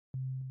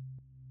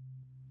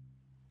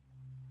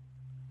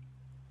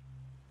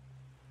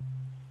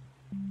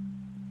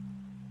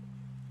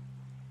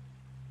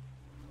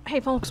Hey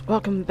folks,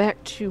 welcome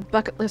back to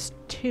Bucket List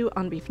 2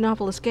 on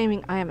Beefgnawpolis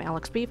Gaming. I am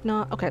Alex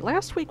Beefgnaw. Okay,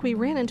 last week we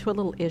ran into a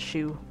little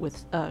issue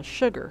with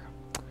sugar.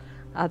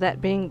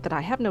 That being that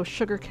I have no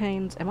sugar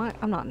canes. I'm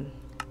not in...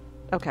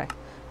 Okay.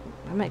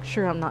 I make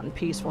sure I'm not in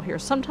peaceful here.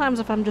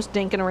 Sometimes if I'm just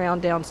dinking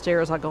around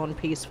downstairs, I go in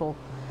peaceful.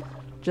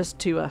 Just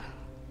to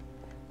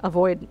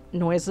avoid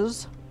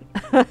noises.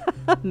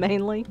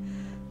 Mainly.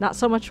 Not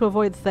so much to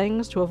avoid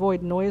things, to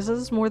avoid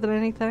noises more than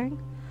anything.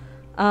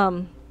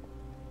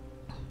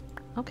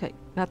 Okay.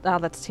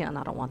 That's 10.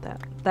 I don't want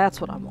that.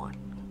 That's what I want.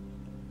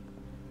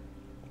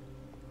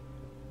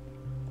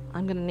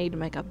 I'm gonna need to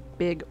make a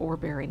big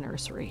oreberry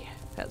nursery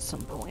at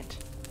some point.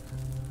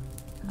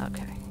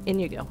 Okay. In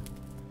you go.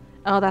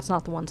 Oh, that's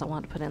not the ones I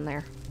wanted to put in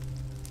there.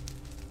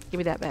 Give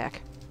me that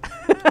back.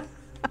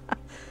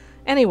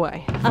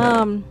 Anyway,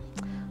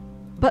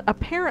 but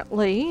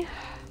apparently,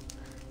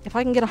 if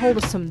I can get a hold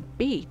of some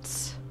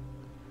beets,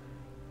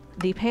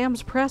 the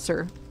Pam's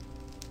presser,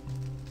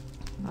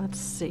 let's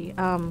see,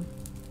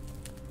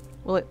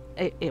 well,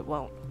 it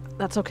won't.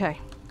 That's okay.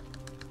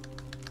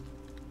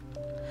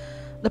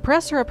 The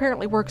presser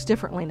apparently works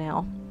differently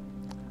now,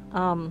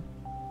 than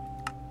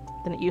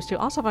it used to.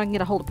 Also, if I can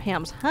get a hold of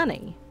Pam's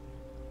honey,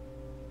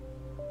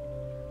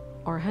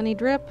 or honey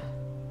drip,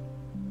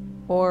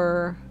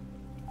 or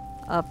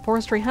a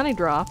forestry honey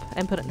drop,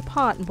 and put it in a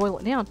pot and boil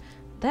it down,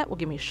 that will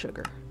give me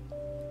sugar.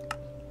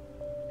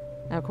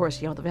 Now, of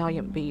course, you know, the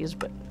valiant bees,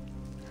 but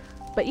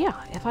yeah,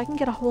 if I can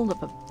get a hold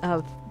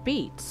of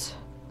beets,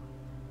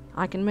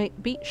 I can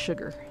make beet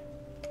sugar.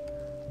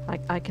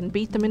 I can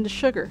beat them into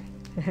sugar.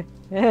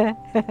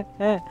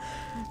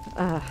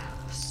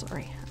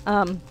 Sorry.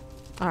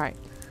 Alright.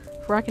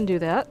 Before I can do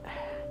that,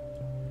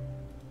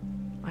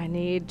 I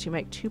need to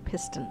make 2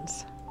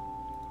 pistons.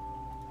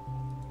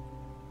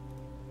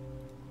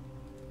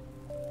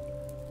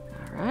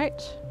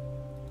 Alright.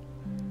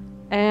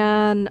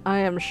 And I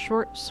am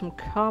short some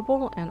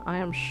cobble, and I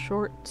am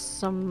short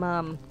some,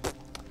 I'm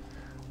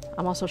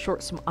also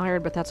short some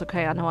iron, but that's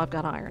okay. I know I've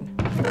got iron.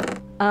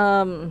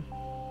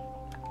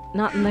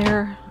 Not in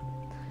there.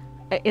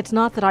 It's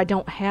not that I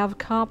don't have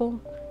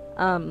cobble.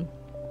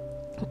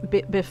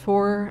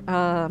 Before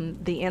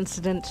the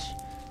incident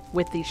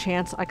with the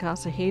chance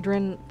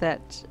icosahedron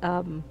that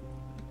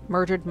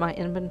murdered my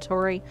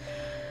inventory,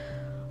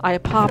 I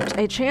popped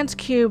a chance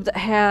cube that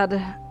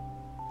had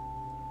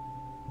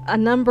a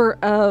number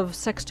of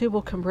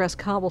sextuple compressed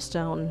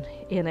cobblestone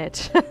in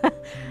it.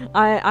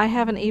 I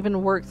haven't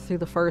even worked through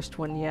the first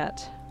one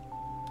yet.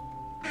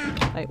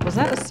 Wait, was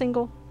that a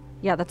single?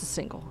 Yeah, that's a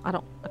single. I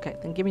don't... Okay,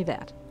 then give me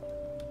that.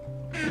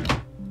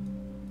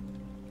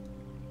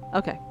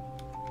 Okay.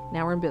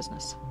 Now we're in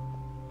business.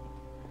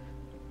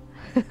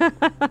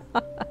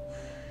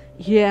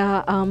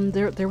 Yeah,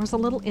 there was a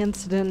little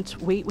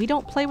incident. We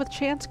don't play with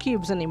chance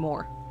cubes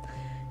anymore.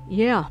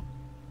 Yeah.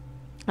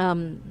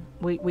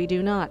 We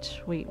do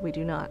not. We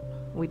do not.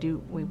 We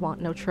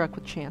want no truck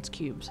with chance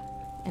cubes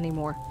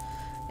anymore.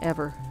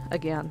 Ever.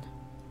 Again.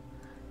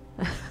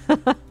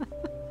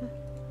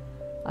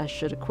 I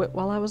should have quit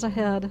while I was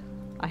ahead.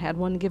 I had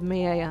one give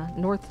me a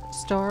North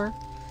Star,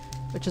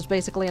 which is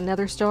basically a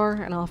Nether Star,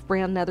 an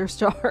off-brand Nether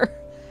Star.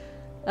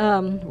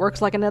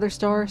 Works like a Nether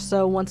Star,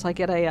 so once I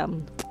get a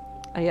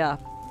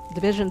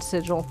Division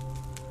Sigil,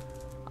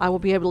 I will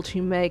be able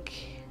to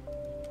make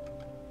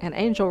an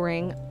Angel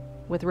Ring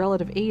with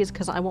relative ease,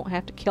 because I won't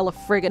have to kill a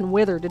friggin'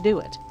 wither to do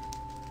it.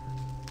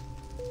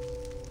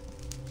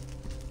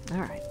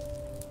 Alright.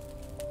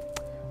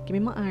 Give me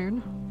my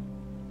iron.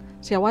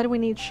 So yeah, why do we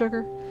need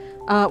sugar?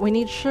 We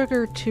need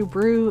sugar to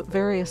brew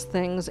various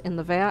things in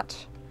the vat,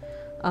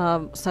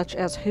 such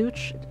as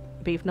hooch.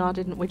 Beefgnaw,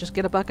 didn't we just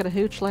get a bucket of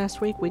hooch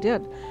last week? We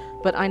did.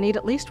 But I need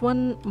at least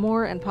 1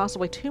 more and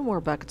possibly 2 more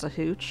buckets of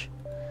hooch.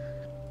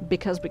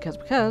 Because,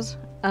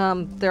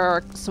 there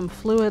are some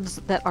fluids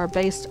that are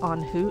based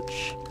on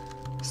hooch,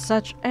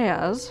 such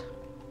as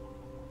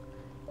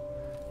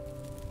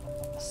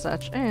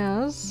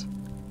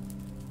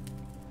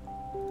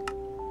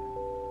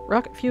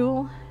rocket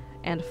fuel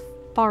and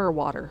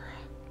firewater.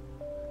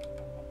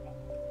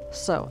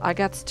 So, I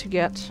got to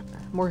get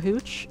more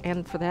hooch,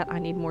 and for that I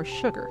need more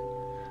sugar.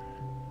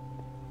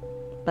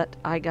 But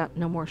I got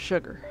no more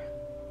sugar.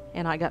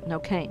 And I got no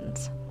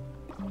canes.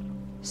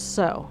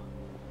 So,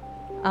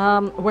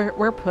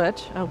 we're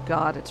put. Oh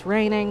god, it's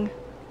raining.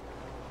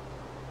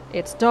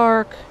 It's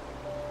dark.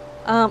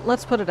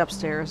 Let's put it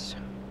upstairs.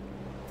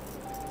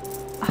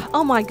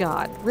 Oh my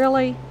god,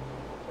 really?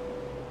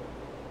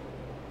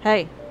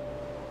 Hey.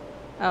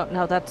 Oh,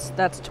 no,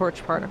 that's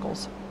torch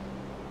particles.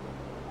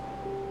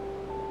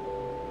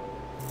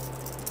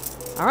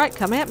 Alright,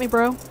 come at me,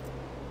 bro.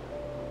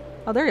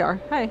 Oh, there you are.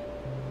 Hey.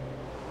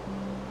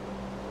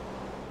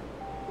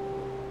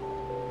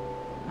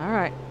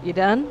 Alright, you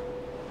done?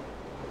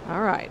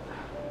 Alright.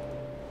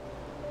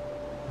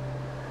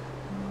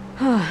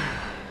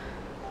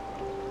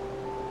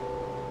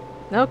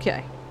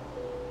 Okay.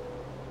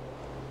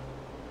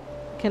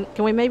 Can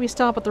we maybe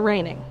stop at the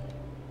raining?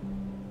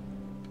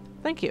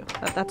 Thank you.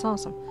 That's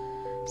awesome.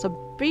 So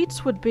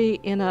beets would be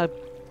in a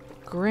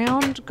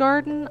ground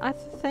garden, I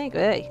think.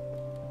 Hey.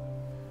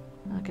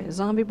 Okay,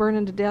 zombie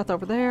burning to death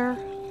over there.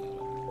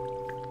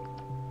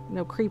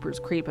 No creepers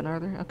creeping, are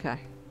there? Okay.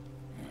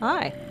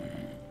 Hi.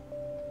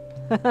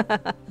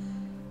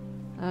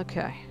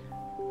 Okay.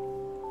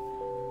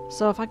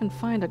 So if I can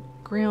find a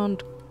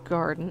ground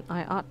garden,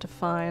 I ought to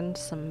find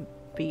some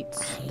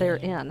beets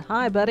therein.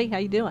 Hi, buddy. How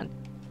you doing?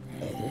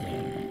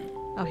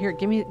 Oh, here,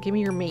 give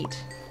me your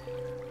meat.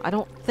 I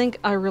don't think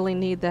I really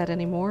need that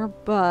anymore,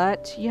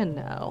 but you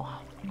know.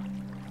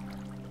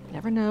 You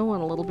never know when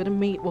a little bit of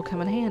meat will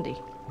come in handy.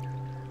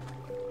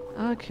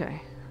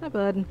 Okay. Hi,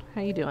 bud.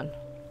 How you doing?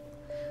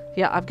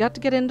 Yeah, I've got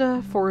to get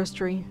into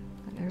forestry.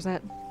 There's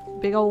that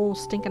big old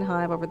stinking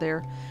hive over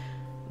there.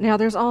 Now,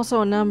 there's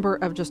also a number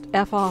of just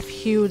F-off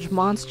huge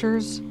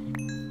monsters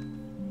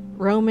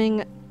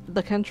roaming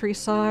the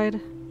countryside,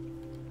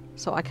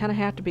 so I kind of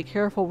have to be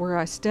careful where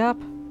I step.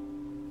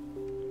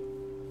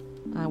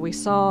 We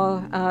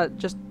saw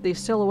just the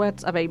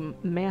silhouettes of a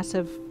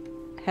massive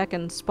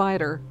heckin'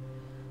 spider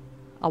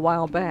a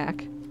while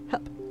back.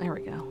 Hup, there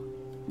we go.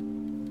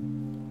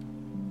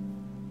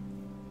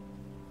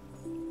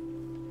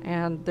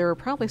 And there are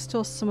probably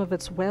still some of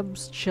its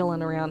webs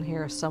chilling around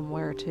here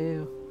somewhere,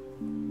 too.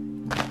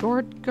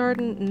 Gourd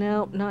garden?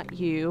 Nope, not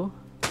you.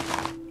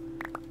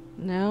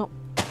 Nope.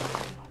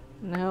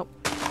 Nope.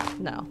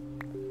 No.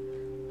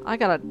 I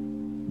got a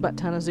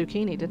butt-ton of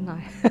zucchini, didn't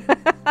I?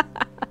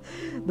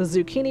 The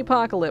zucchini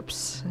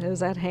apocalypse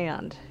is at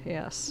hand,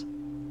 yes.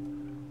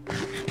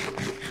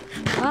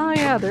 Oh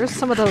yeah, there's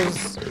some of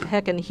those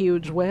heckin'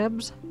 huge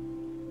webs.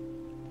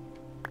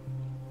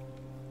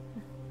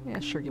 Yeah,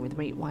 sure, give me the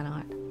meat, why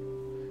not?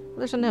 Well,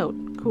 there's a note,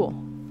 cool.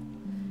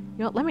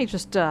 You know, let me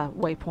just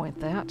waypoint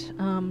that.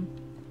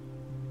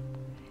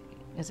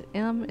 Is it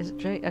M? Is it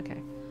J?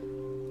 Okay.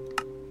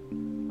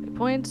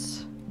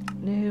 Waypoints,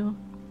 new,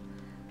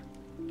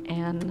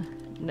 and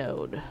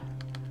node.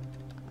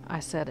 I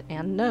said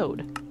and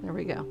node. There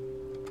we go.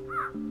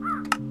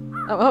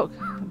 Oh,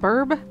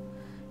 burb,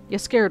 you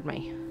scared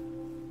me.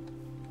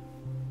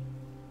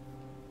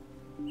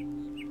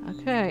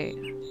 Okay.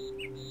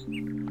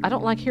 I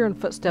don't like hearing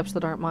footsteps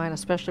that aren't mine,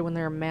 especially when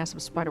there are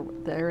massive spider.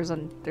 There's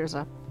a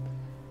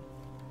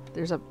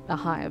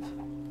hive.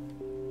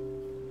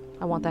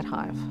 I want that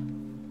hive.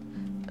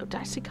 Oh, did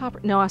I see copper?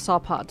 No, I saw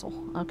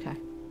podzol. Okay.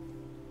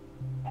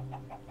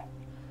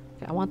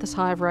 Okay, I want this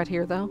hive right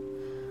here, though.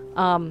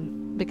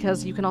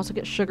 Because you can also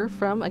get sugar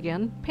from,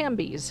 again, Pam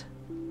bees.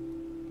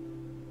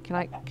 Can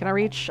I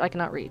reach? I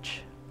cannot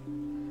reach.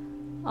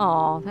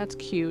 Aw, that's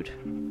cute.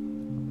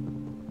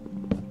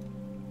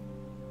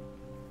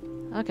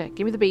 Okay,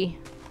 give me the bee.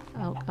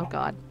 Oh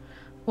god.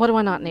 What do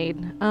I not need?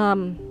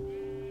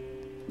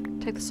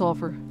 Take the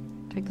sulfur.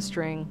 Take the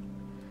string.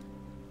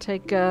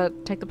 Take the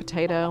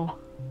potato.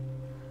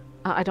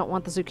 I don't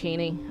want the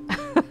zucchini.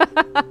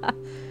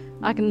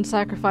 I can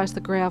sacrifice the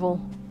gravel.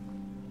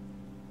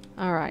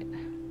 Alright.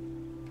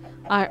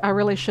 I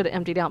really should have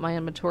emptied out my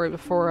inventory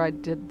before I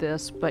did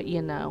this, but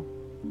you know.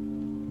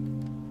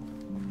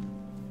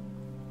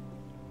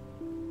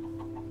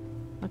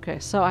 Okay,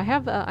 so I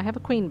have a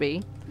queen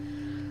bee.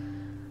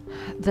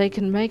 They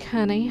can make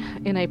honey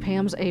in a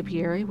Pam's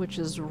apiary, which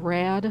is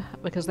rad,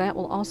 because that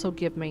will also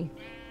give me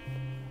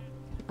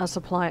a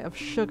supply of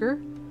sugar.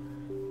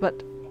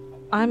 But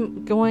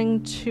I'm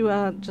going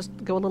to just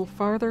go a little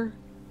farther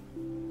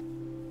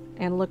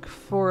and look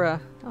for a...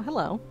 Oh,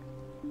 hello.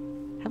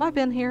 Have I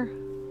been here?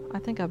 I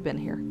think I've been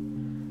here.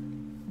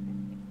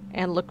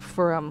 And look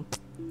for,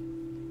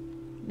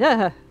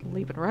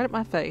 leaping right at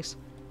my face.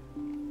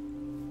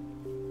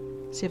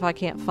 See if I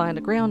can't find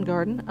a ground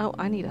garden. Oh,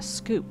 I need a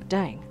scoop.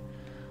 Dang.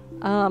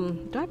 Do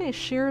I have any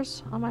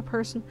shears on my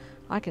person?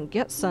 I can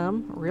get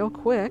some real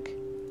quick.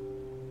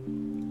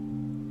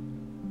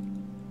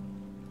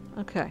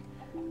 Okay.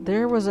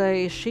 There was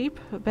a sheep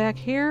back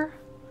here.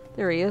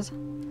 There he is.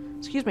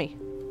 Excuse me.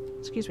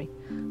 Excuse me.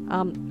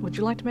 Would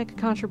you like to make a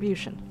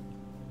contribution?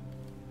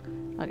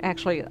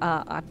 Actually,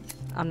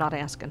 I'm not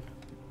asking.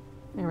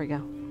 There we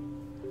go.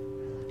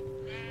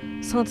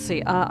 So let's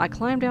see. I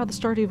climbed out the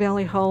Stardew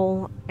Valley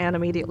hole and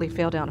immediately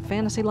fell down a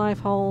Fantasy Life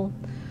hole.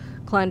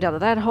 Climbed out of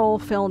that hole,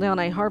 fell down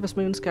a Harvest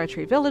Moon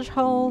Skytree Village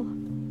hole.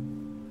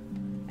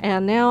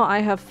 And now I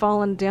have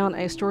fallen down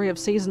a Story of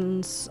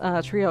Seasons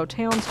Trio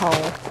Towns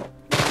hole.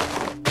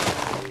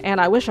 And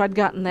I wish I'd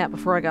gotten that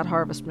before I got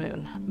Harvest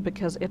Moon,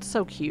 because it's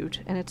so cute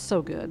and it's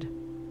so good.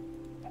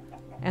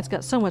 And it's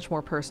got so much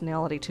more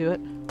personality to it.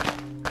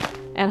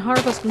 And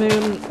Harvest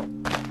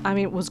Moon, I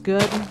mean, it was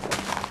good.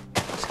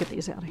 Let's get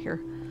these out of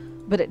here.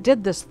 But it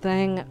did this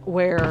thing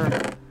where...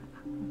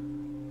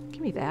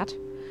 Give me that.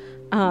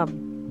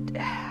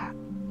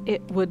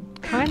 It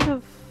would kind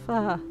of...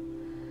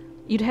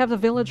 you'd have the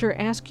villager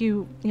ask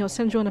you,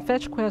 send you on a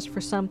fetch quest for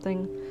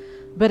something,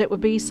 but it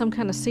would be some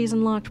kind of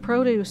season-locked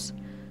produce.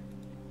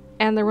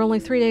 And there were only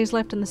 3 days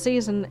left in the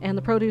season, and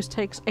the produce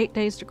takes 8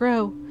 days to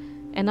grow.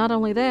 And not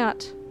only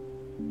that,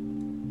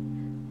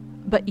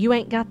 but you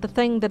ain't got the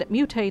thing that it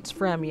mutates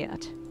from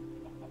yet.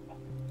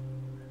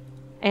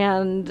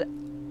 And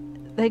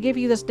they give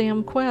you this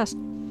damn quest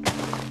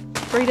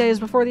 3 days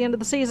before the end of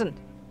the season.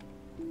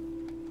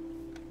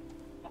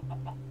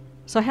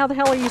 So how the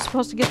hell are you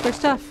supposed to get their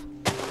stuff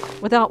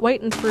without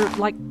waiting for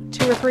like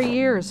 2 or 3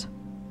 years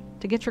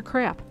to get your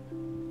crap?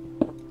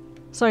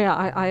 So yeah,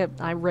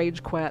 I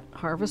rage quit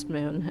Harvest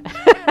Moon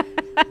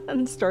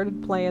and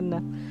started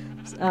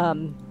playing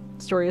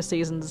Story of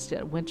Seasons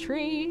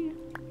Wintry.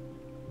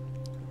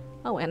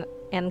 Oh,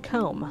 and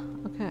Comb.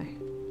 Okay.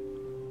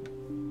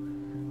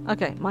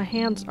 Okay, my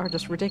hands are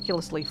just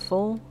ridiculously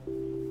full.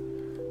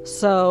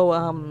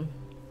 So,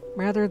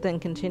 rather than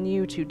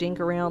continue to dink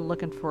around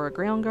looking for a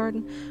ground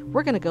garden,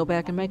 we're going to go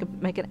back and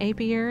make an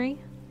apiary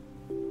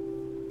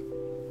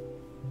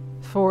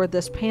for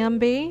this Pam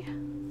bee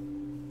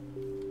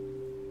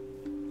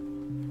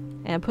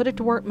and put it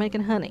to work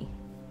making honey.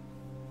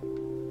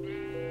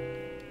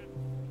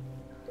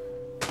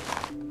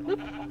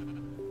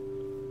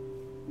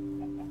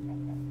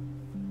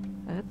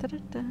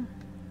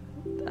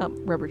 Oh,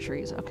 rubber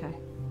trees. Okay.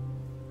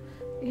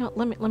 You know,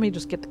 let me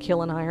just get the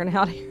killing iron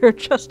out of here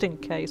just in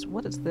case.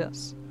 What is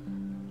this?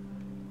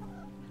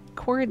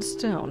 Quarried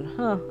stone.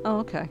 Huh. Oh,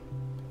 okay.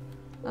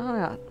 Oh,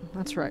 yeah.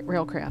 That's right.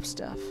 Railcraft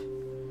stuff.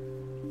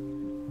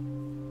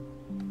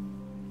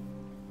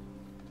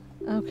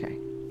 Okay.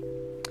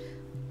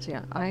 So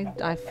yeah,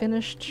 I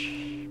finished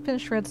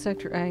Red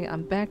Sector A.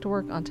 I'm back to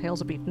work on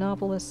Tales of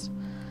Beefgnawpolis,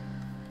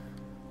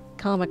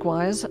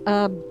 comic-wise.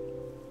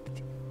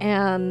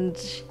 And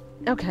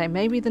okay,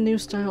 maybe the new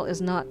style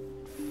is not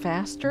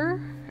faster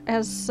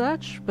as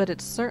such, but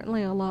it's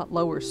certainly a lot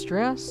lower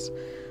stress.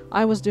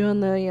 I was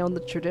doing the, the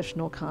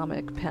traditional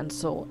comic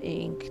pencil,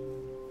 ink,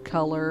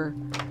 color,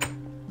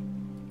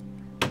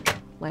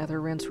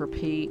 lather, rinse,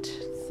 repeat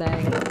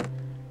thing,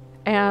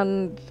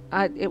 and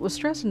it was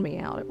stressing me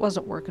out. It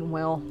wasn't working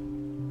well.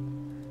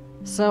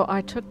 So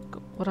I took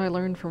what I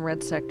learned from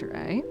Red Sector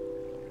A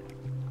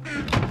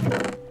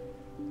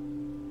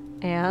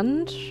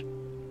and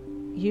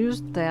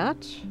used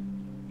that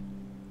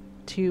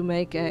to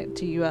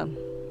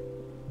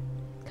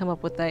come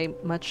up with a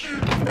much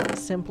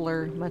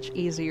simpler, much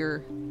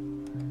easier,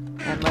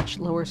 and much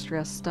lower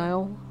stress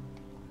style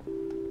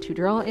to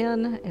draw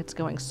in. It's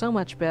going so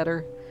much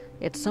better.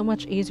 It's so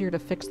much easier to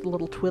fix the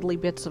little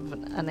twiddly bits of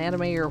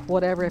anatomy or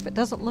whatever. If it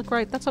doesn't look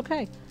right, that's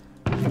okay.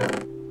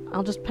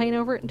 I'll just paint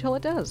over it until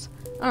it does.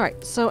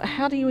 Alright, so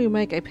how do you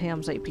make a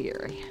Pam's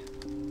apiary?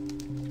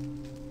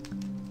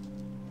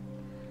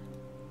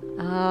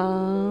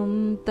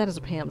 That is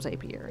a Pam's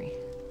apiary.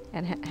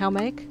 And how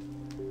make?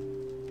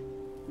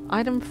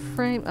 Item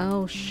frame.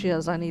 Oh,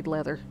 shiz, I need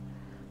leather.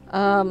 Do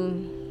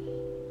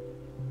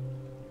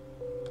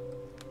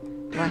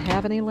I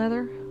have any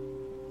leather?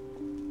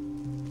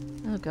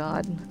 Oh,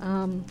 God.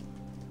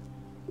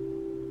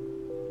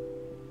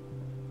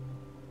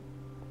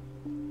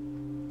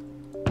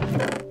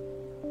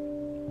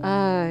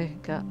 I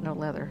got no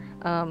leather.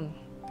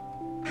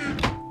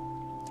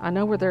 I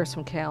know where there are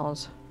some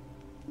cows.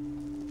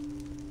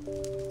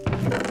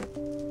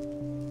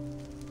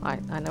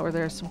 I know where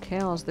there are some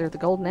cows. They're the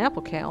golden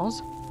apple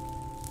cows.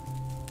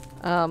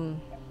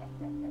 Can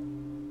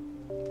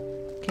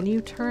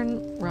you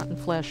turn rotten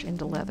flesh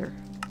into leather?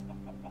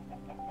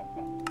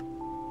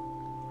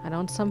 I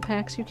know in some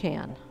packs you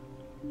can.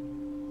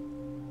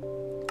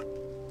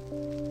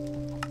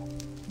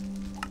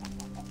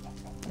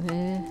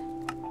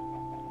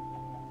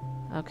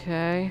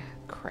 Okay.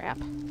 Crap.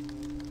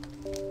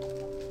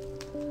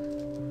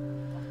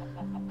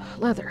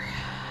 Leather.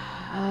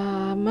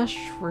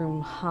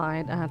 Mushroom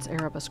hide. That's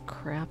Erebus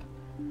crap.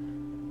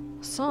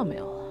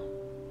 Sawmill.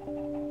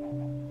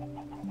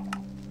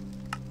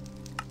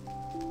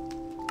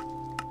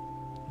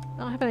 I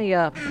don't have any,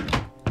 I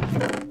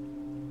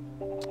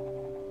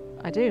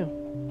do.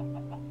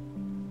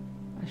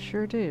 I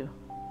sure do.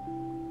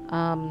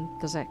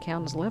 Does that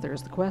count as leather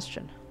is the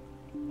question.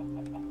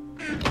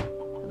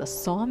 The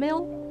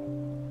sawmill?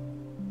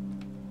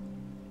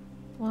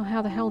 Well,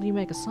 how the hell do you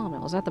make a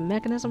sawmill? Is that the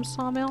mechanism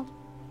sawmill?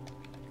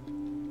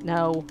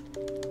 No.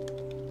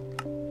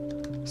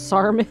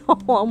 Sawmill?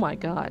 Oh my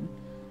god.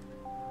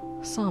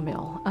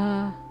 Sawmill.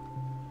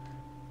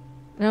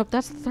 Nope,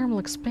 that's the thermal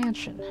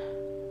expansion.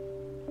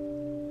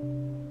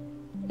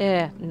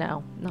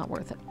 No, not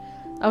worth it.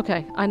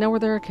 Okay, I know where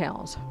there are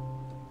cows.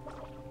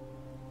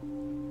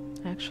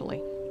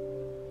 Actually.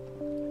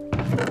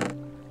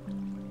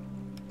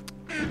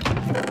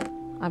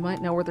 I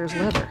might know where there's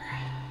leather.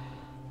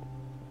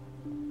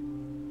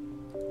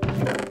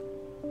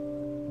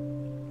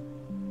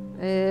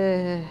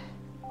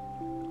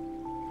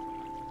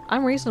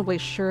 I'm reasonably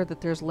sure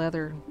that there's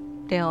leather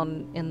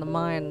down in the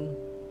mine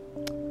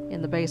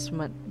in the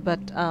basement, but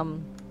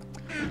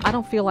I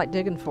don't feel like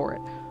digging for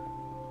it.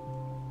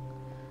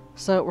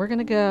 So we're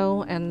gonna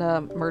go and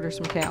murder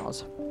some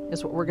cows,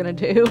 is what we're gonna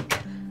do.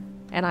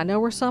 And I know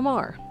where some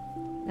are.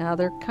 Now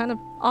they're kind of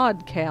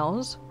odd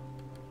cows,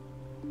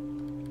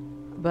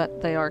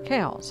 but they are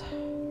cows.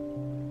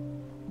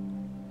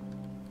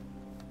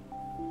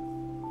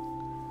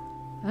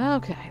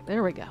 Okay,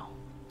 there we go.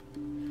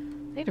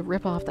 I need to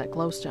rip off that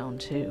glowstone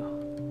too.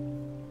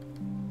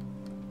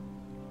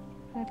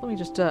 Let me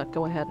just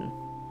go ahead and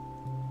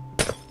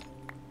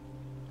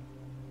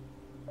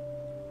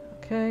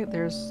Okay,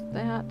 there's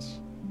that.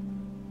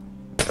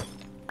 There's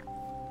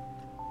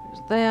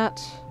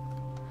that.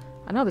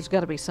 I know there's got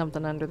to be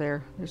something under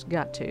there. There's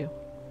got to.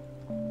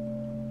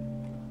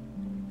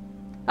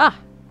 Ah!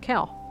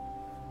 Cow.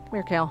 Come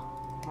here, cow.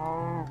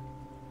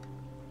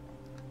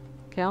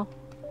 Cow?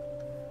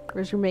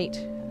 Where's your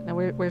meat? Now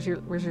where's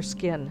your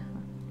skin?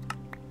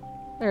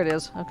 There it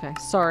is. Okay.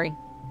 Sorry.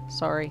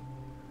 Sorry.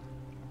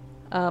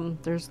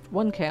 There's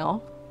one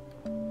cow.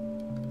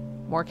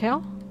 More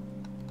cow?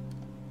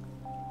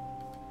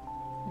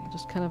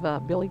 Just kind of a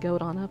billy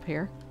goat on up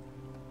here.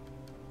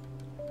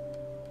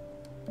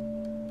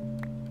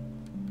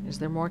 Is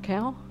there more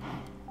cow?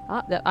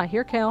 Ah, I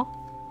hear cow.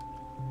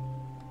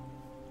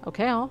 Oh,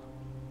 cow.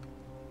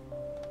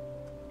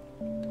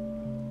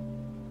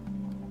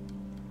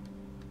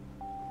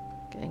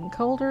 Getting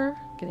colder,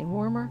 getting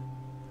warmer.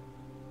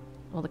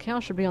 Well, the cow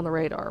should be on the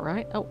radar,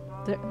 right? Oh,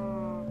 there.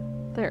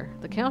 There.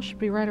 The cow should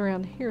be right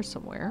around here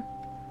somewhere.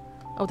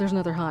 Oh, there's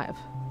another hive.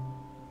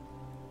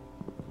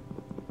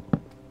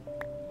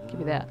 Give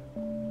me that.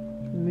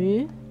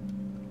 Me?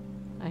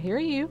 I hear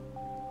you.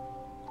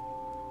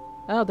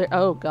 Oh, there.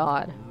 Oh,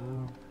 God.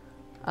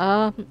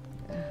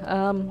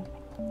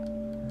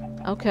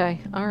 Okay.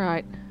 All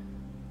right.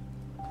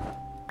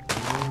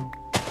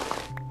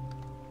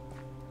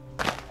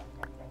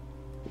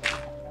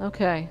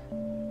 Okay.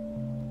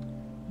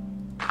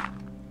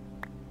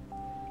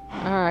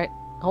 All right.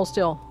 Hold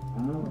still.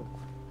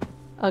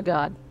 Oh,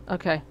 God.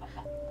 Okay.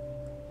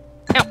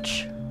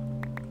 Ouch.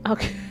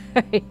 Okay.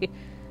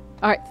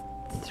 All right.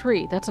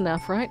 3. That's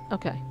enough, right?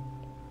 Okay.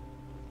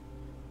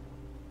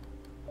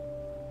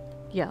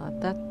 Yeah,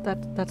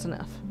 that's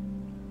enough.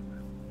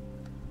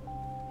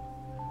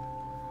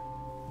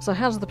 So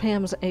how does the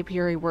Pam's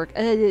apiary work?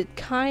 It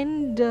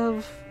kind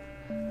of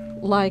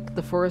like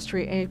the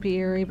forestry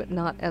apiary, but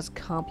not as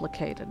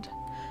complicated.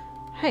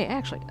 Hey,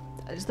 actually,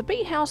 is the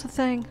bee house a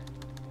thing?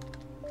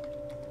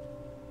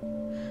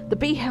 The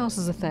bee house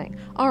is a thing.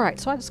 Alright,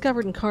 so I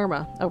discovered in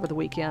Karma over the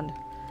weekend.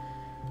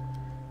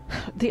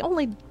 The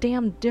only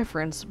damn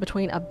difference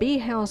between a bee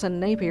house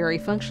and an apiary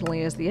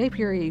functionally is the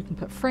apiary you can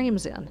put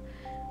frames in.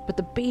 But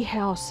the bee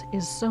house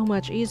is so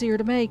much easier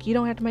to make, you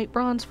don't have to make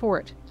bronze for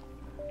it.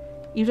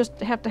 You just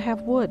have to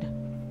have wood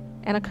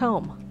and a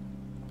comb.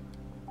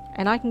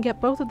 And I can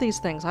get both of these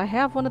things. I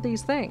have one of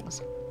these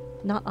things.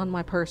 Not on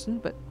my person,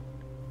 but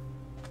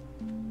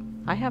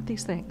I have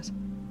these things.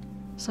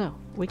 So,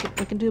 we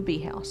can do a bee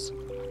house.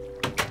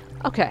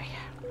 Okay,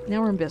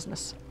 now we're in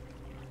business.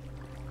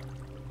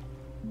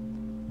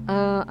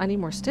 I need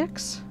more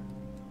sticks.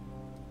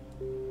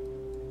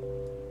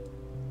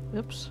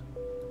 Oops.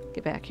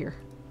 Get back here.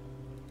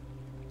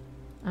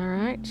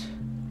 Alright.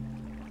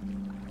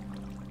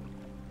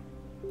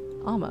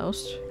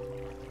 Almost.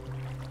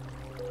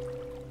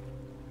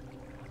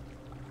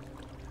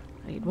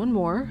 I need one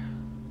more.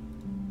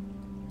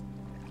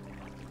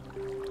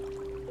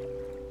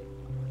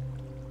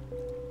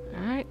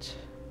 Alright.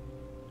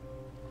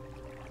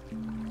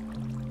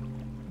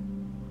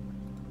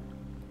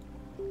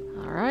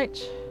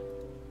 Alright.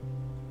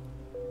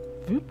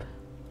 Voop.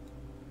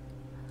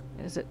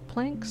 Is it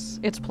planks?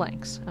 It's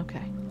planks.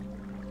 Okay.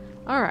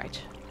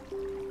 Alright.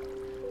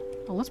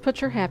 Well, let's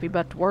put your happy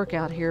butt to work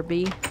out here,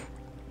 bee.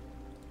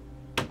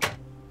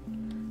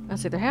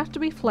 Let's see, there have to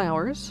be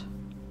flowers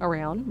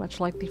around, much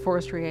like the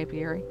forestry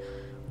apiary.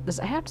 Does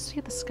it have to see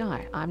the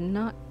sky?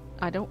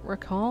 I don't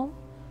recall.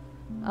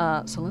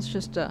 So let's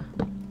just,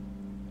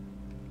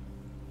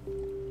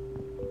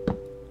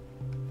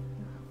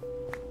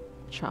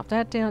 chop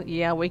that down.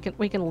 Yeah, we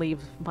can leave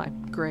my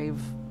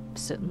grave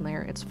sitting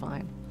there. It's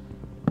fine.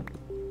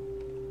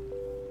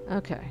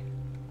 Okay.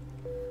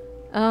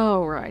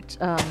 Oh, right.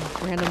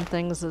 Random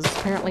things is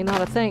apparently not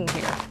a thing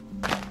here.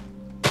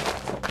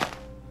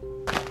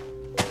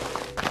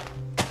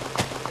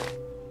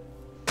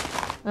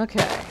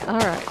 Okay,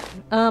 alright.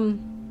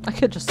 I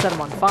could just set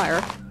them on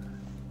fire.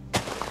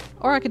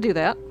 Or I could do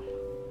that.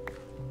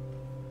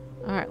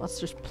 Alright, let's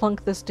just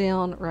plunk this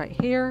down right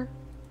here.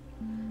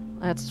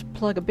 Let's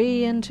plug a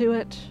bee into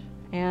it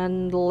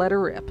and let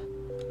her rip.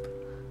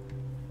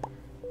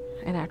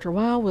 And after a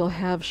while, we'll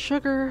have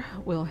sugar,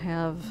 we'll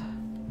have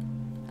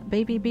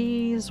baby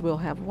bees, we'll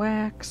have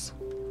wax.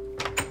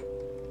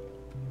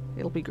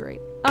 It'll be great.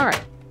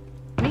 Alright.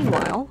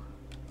 Meanwhile,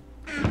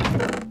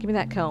 give me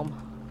that comb.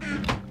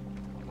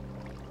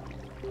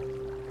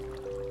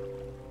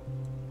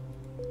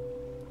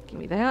 Give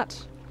me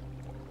that.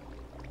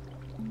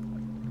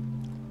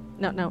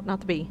 No, not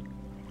the bee.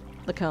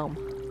 The comb.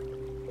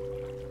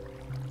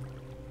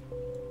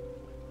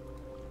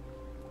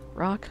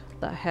 Rock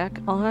the heck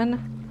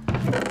on.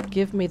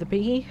 Give me the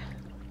bee.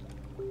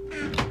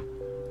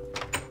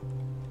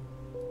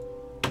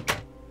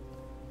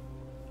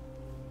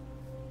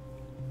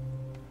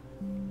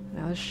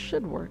 Now this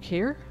should work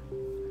here.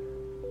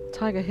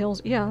 Taiga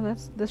Hills. Yeah,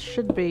 this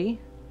should be.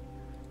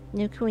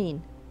 New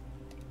queen.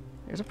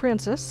 There's a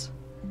princess.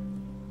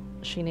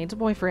 She needs a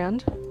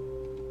boyfriend.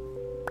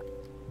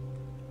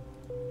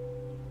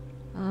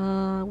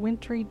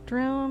 Wintry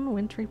drone.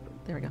 Wintry.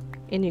 There we go.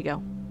 In you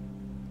go.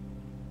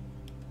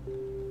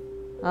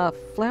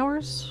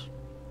 Flowers?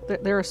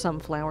 There are some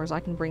flowers. I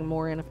can bring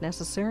more in if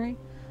necessary.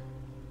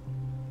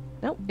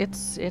 Nope,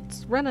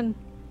 it's running.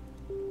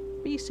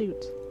 Bee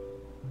suit.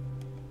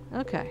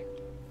 Okay.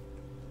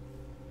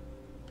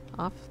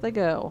 Off they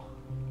go.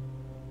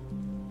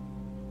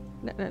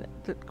 No,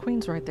 the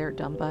queen's right there,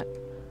 dumb butt.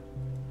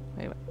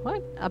 Wait,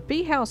 what? A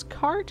bee house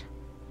cart?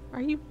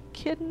 Are you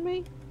kidding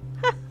me?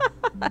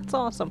 That's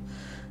awesome.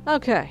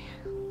 Okay.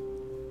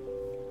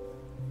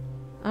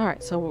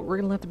 Alright, so we're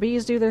gonna let the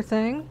bees do their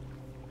thing.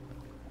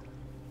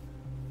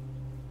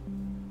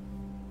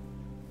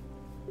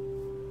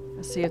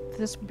 Let's see if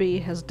this bee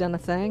has done a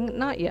thing.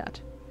 Not yet.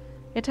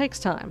 It takes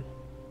time.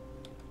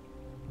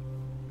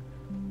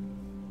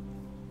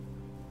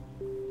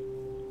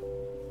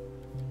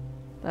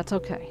 That's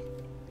okay.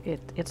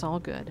 It's all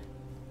good.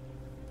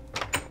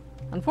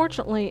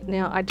 Unfortunately,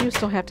 now I do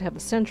still have to have the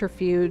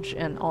centrifuge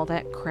and all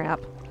that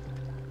crap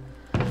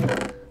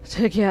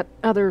to get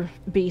other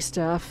bee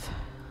stuff.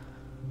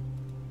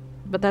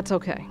 But that's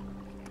okay.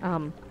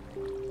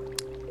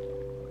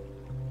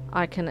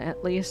 I can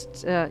at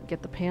least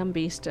get the Pam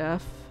bee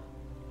stuff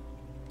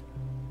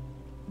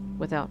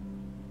without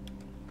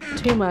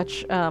too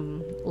much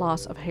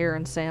loss of hair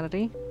and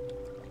sanity.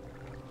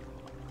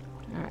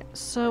 Alright,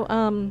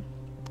 so,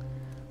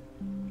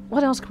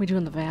 what else can we do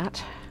in the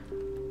vat?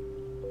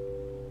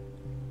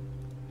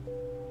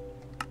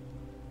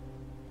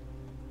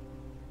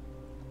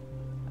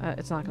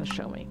 It's not going to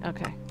show me.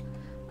 Okay.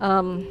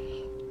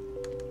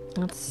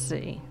 Let's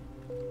see.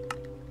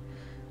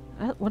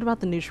 What about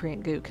the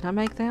nutrient goo? Can I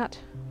make that?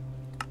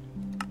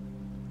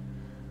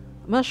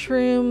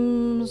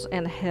 Mushrooms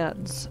and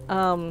heads.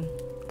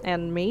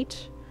 And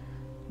meat?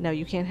 No,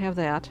 you can't have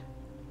that.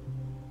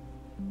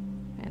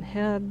 And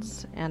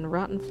heads and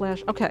rotten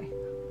flesh. Okay.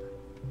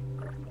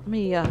 Let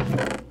me,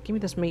 give me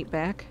this meat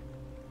back.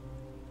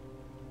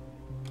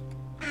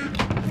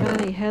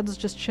 Got any heads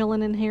just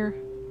chilling in here?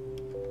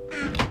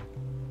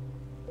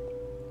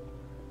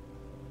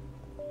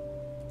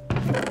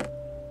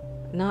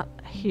 Not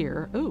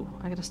here. Ooh,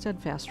 I got a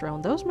steadfast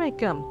drone. Those make,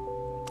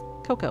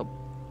 cocoa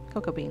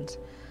beans.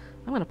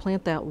 I'm gonna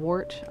plant that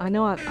wart. I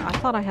know I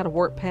thought I had a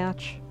wart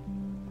patch.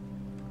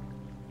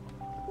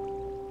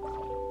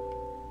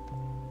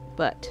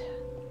 But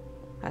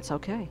that's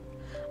okay.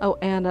 Oh,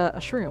 and a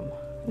shroom.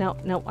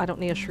 No, I don't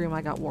need a shroom.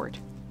 I got wart.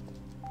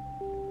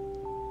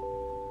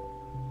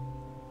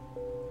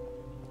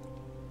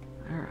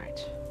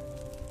 Alright.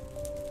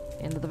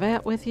 Into the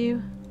vat with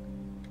you.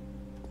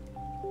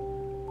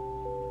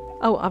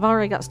 Oh, I've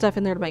already got stuff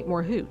in there to make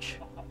more hooch.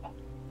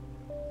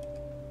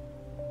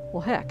 Well,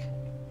 heck.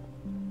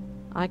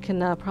 I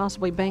can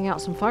possibly bang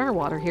out some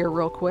firewater here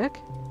real quick.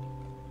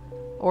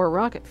 Or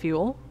rocket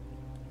fuel.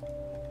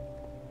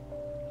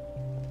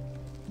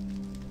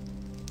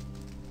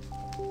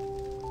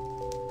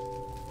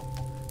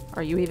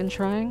 Are you even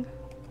trying?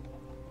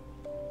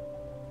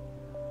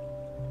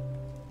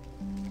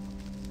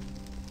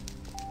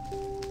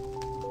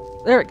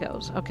 There it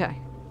goes. Okay.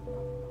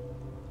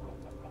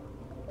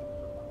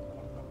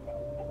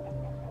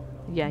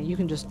 Yeah, you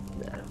can just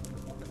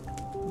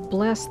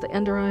bless the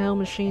Ender IO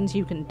machines.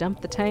 You can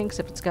dump the tanks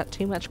if it's got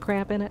too much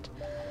crap in it.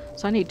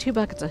 So I need 2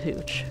 buckets of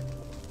hooch.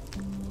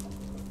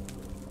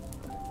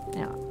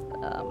 Now,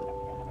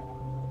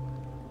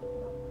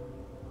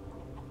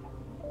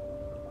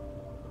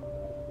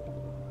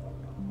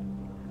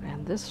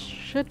 and this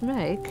should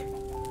make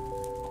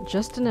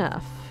just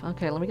enough.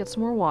 Okay, let me get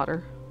some more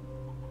water.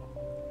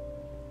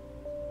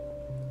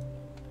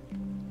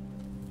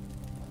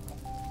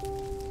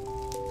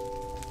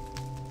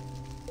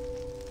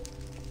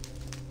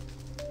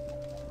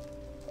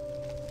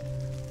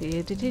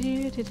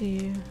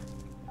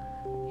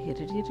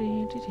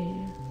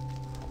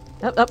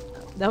 Up.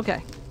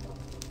 Okay.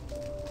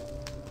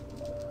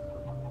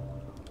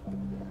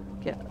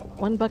 Get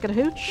 1 bucket of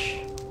hooch.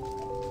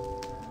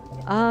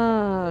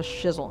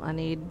 Shizzle. I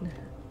need...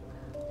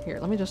 Here,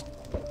 let me just...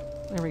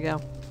 There we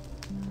go.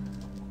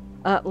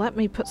 Let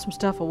me put some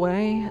stuff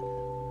away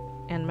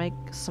and make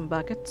some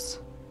buckets.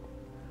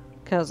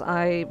 Because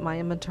my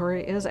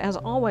inventory is, as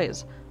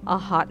always, a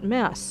hot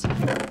mess.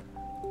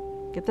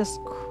 Get this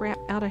crap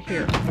out of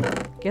here.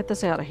 Get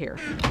this out of here.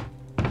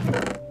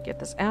 Get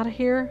this out of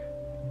here.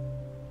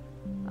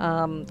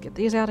 Get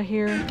these out of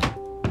here.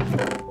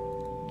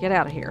 Get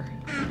out of here.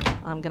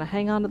 I'm gonna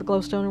hang on to the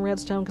glowstone and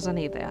redstone because I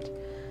need that.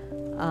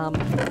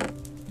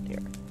 Here.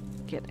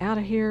 Get out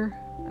of here.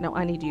 No,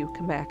 I need you.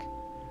 Come back.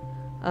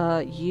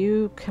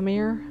 You, come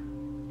here.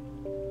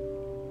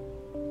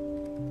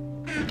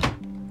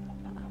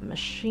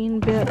 Machine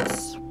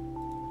bits.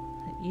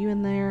 Put you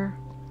in there.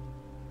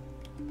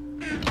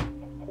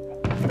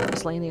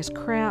 Miscellaneous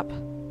crap.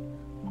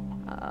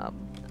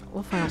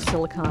 We'll file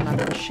silicon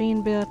under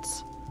machine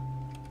bits.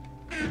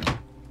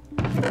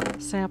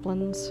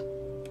 Saplings.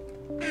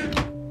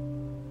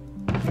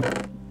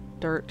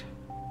 Dirt.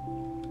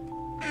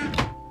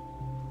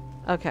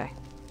 Okay.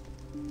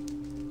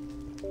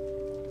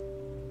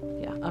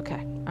 Yeah,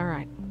 okay.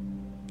 Alright.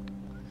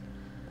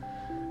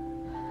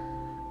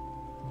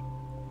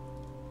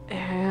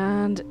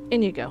 And And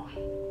in you go.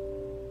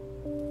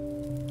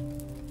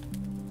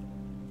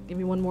 Give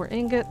me one more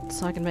ingot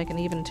so I can make an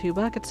even 2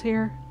 buckets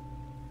here.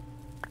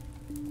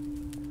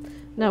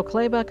 No,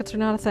 clay buckets are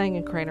not a thing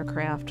in Crainer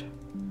Craft.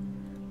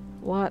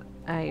 What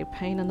a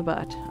pain in the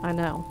butt. I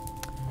know.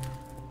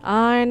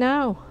 I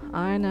know.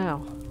 I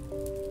know.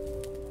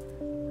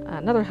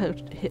 Another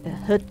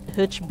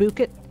hutch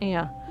bucket.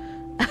 Yeah.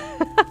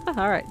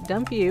 Alright,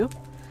 dump you.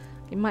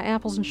 Give me my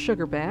apples and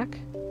sugar back.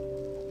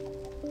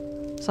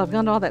 So I've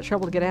gone to all that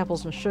trouble to get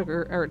apples and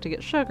sugar, or to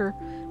get sugar.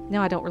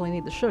 Now I don't really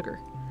need the sugar.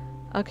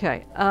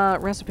 Okay,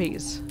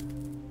 recipes.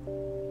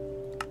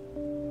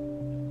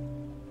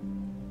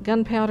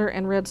 Gunpowder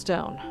and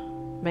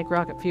redstone. Make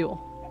rocket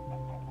fuel.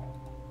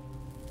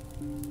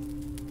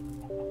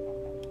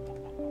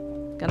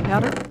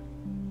 Gunpowder?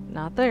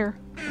 Not there.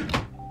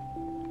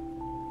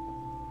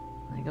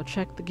 I go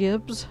check the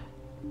Gibbs.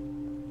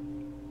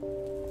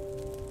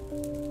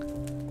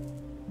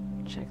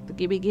 Check the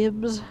Gibby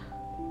Gibbs.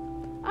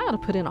 I ought to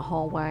put in a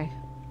hallway.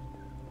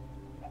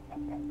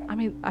 I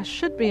mean, I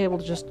should be able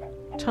to just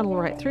tunnel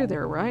right through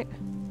there, right?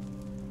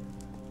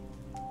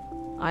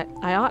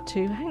 I ought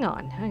to. Hang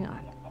on, hang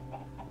on.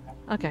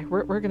 Okay,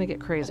 we're gonna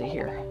get crazy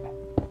here.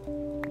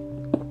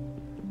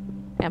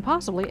 And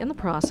possibly, in the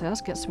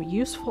process, get some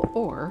useful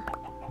ore.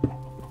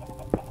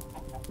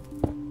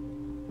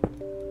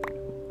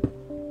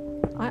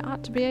 I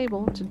ought to be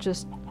able to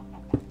just...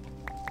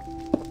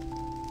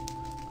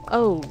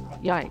 Oh,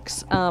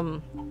 yikes.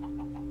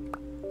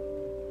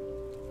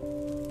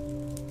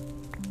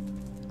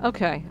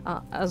 Okay,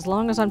 as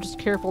long as I'm just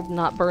careful to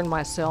not burn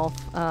myself,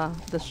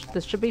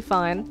 this should be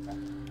fine.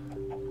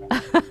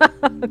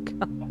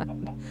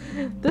 God.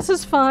 This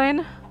is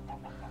fine.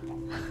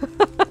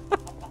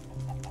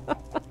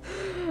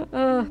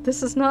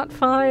 This is not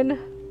fine.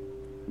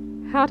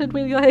 How did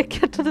we, like,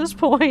 get to this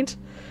point?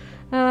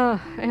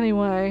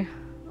 Anyway,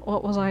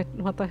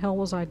 what the hell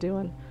was I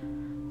doing?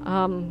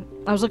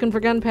 I was looking for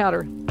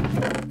gunpowder.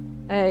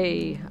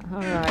 Hey,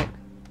 alright.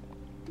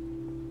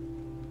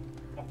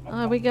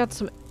 We got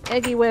some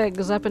eggy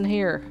wigs up in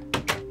here.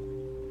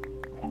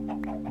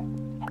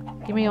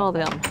 Give me all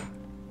them.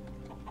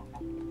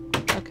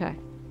 Okay.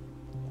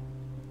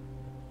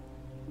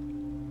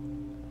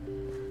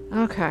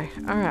 Okay,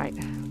 alright.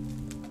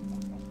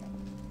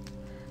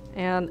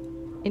 And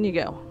in you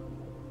go.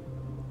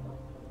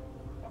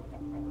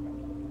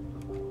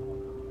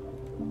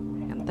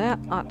 And that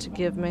ought to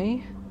give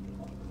me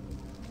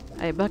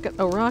a bucket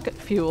of rocket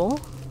fuel.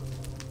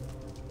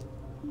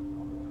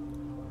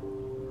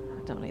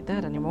 I don't need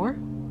that anymore.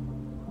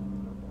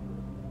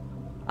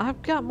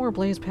 I've got more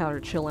blaze powder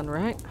chilling,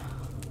 right?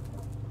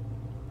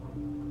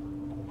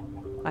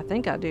 I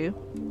think I do.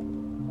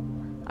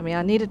 I mean,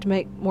 I needed to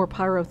make more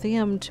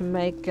pyrotheum to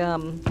make, yeah.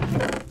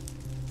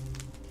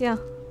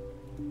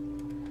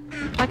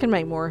 I can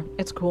make more.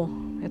 It's cool.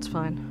 It's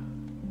fine.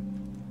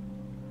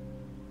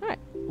 Alright,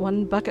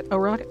 1 bucket of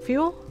rocket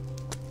fuel.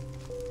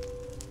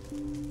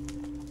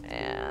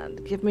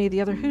 And give me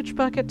the other hooch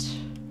bucket.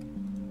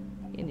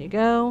 In you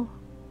go.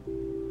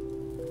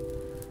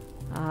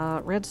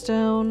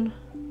 Redstone.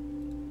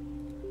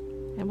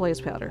 And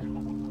blaze powder.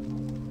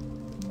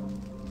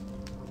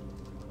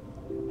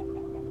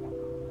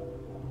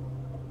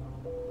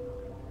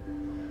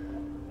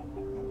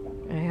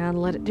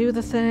 And let it do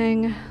the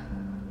thing.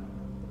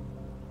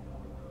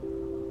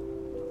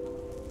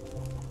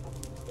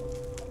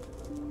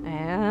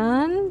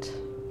 And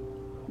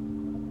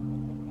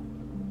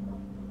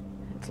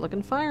it's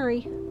looking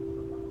fiery.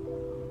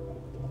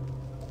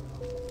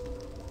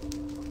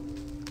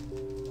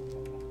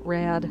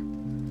 Rad.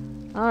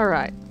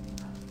 Alright.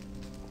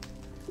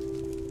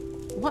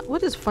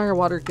 What is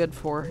firewater good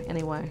for,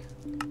 anyway?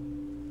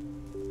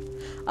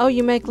 Oh,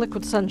 you make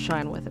liquid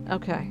sunshine with it.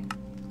 Okay.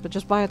 But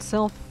just by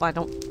itself, I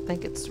don't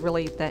think it's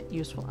really that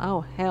useful.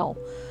 Oh, hell.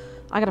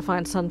 I gotta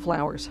find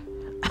sunflowers.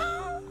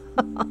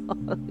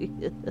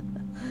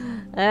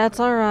 That's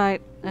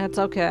alright. That's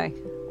okay.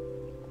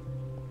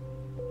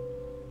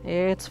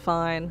 It's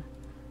fine.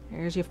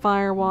 Here's your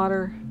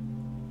firewater.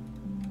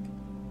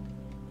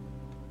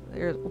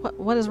 There's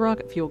what is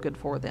rocket fuel good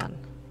for then?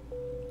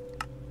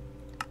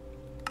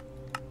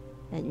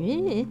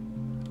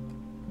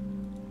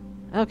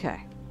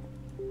 Okay.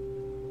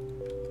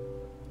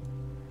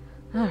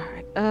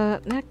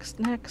 Alright,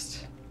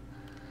 next.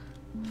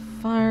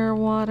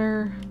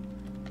 Firewater,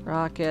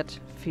 rocket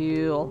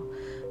fuel.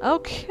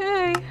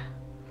 Okay.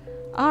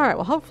 Alright,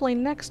 well hopefully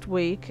next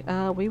week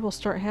we will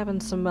start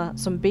having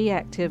some bee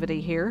activity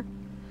here.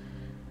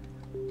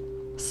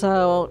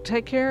 So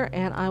take care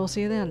and I will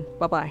see you then.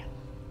 Bye-bye.